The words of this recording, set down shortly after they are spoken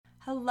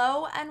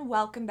Hello and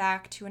welcome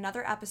back to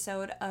another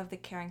episode of the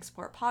Caring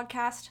Sport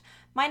Podcast.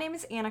 My name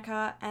is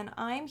Annika and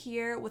I'm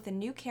here with a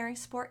new Caring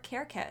Sport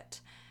Care Kit.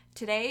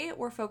 Today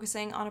we're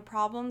focusing on a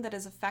problem that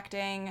is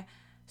affecting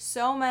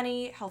so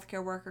many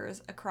healthcare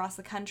workers across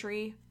the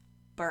country: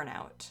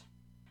 burnout.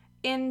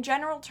 In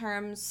general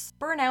terms,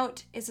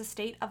 burnout is a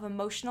state of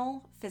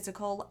emotional,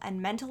 physical,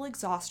 and mental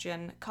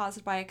exhaustion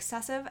caused by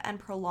excessive and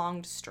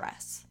prolonged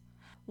stress.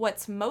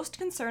 What's most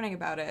concerning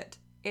about it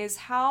is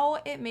how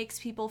it makes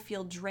people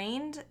feel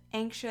drained,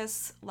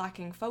 anxious,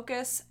 lacking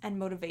focus and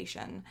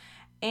motivation,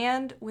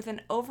 and with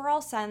an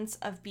overall sense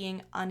of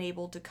being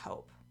unable to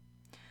cope.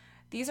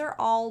 These are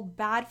all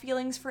bad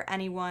feelings for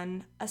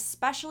anyone,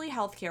 especially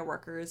healthcare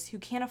workers who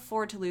can't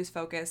afford to lose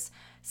focus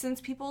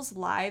since people's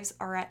lives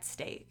are at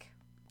stake.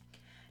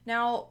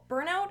 Now,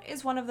 burnout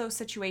is one of those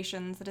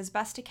situations that is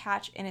best to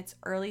catch in its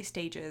early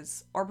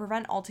stages or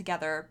prevent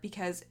altogether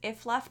because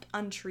if left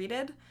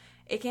untreated,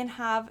 it can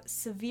have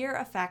severe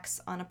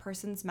effects on a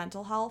person's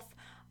mental health,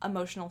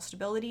 emotional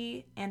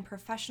stability, and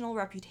professional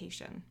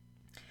reputation.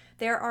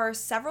 There are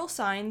several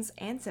signs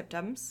and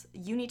symptoms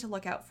you need to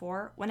look out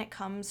for when it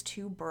comes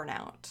to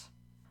burnout.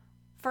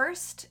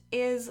 First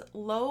is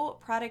low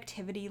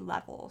productivity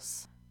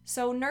levels.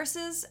 So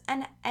nurses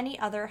and any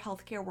other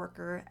healthcare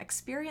worker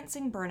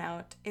experiencing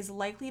burnout is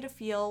likely to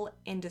feel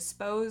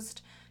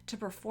indisposed to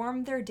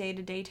perform their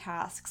day-to-day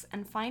tasks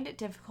and find it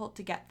difficult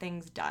to get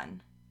things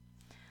done.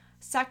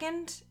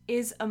 Second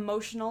is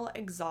emotional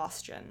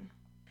exhaustion.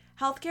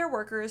 Healthcare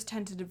workers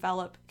tend to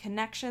develop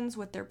connections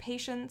with their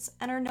patients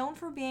and are known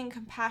for being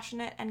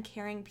compassionate and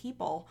caring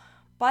people,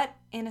 but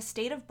in a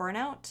state of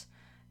burnout,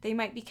 they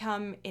might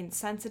become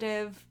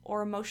insensitive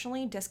or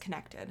emotionally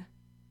disconnected.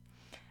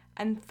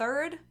 And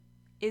third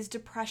is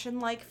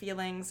depression-like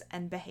feelings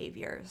and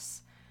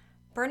behaviors.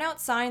 Burnout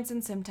signs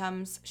and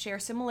symptoms share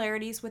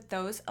similarities with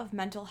those of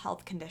mental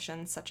health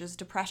conditions such as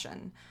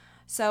depression.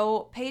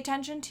 So pay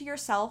attention to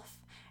yourself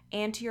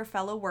and to your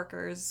fellow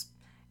workers.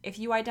 If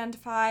you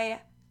identify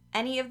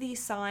any of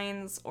these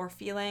signs or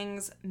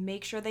feelings,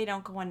 make sure they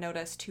don't go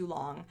unnoticed too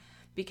long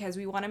because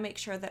we want to make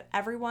sure that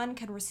everyone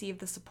can receive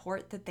the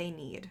support that they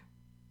need.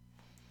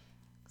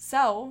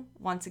 So,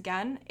 once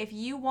again, if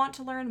you want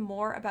to learn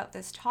more about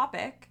this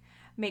topic,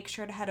 make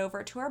sure to head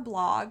over to our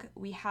blog.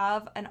 We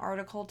have an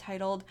article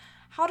titled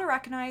How to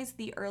Recognize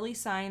the Early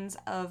Signs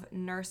of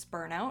Nurse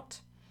Burnout,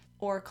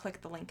 or click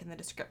the link in the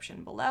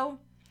description below.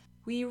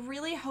 We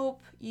really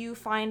hope you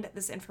find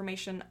this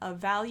information of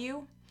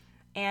value,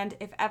 and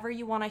if ever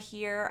you want to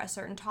hear a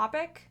certain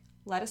topic,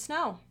 let us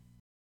know.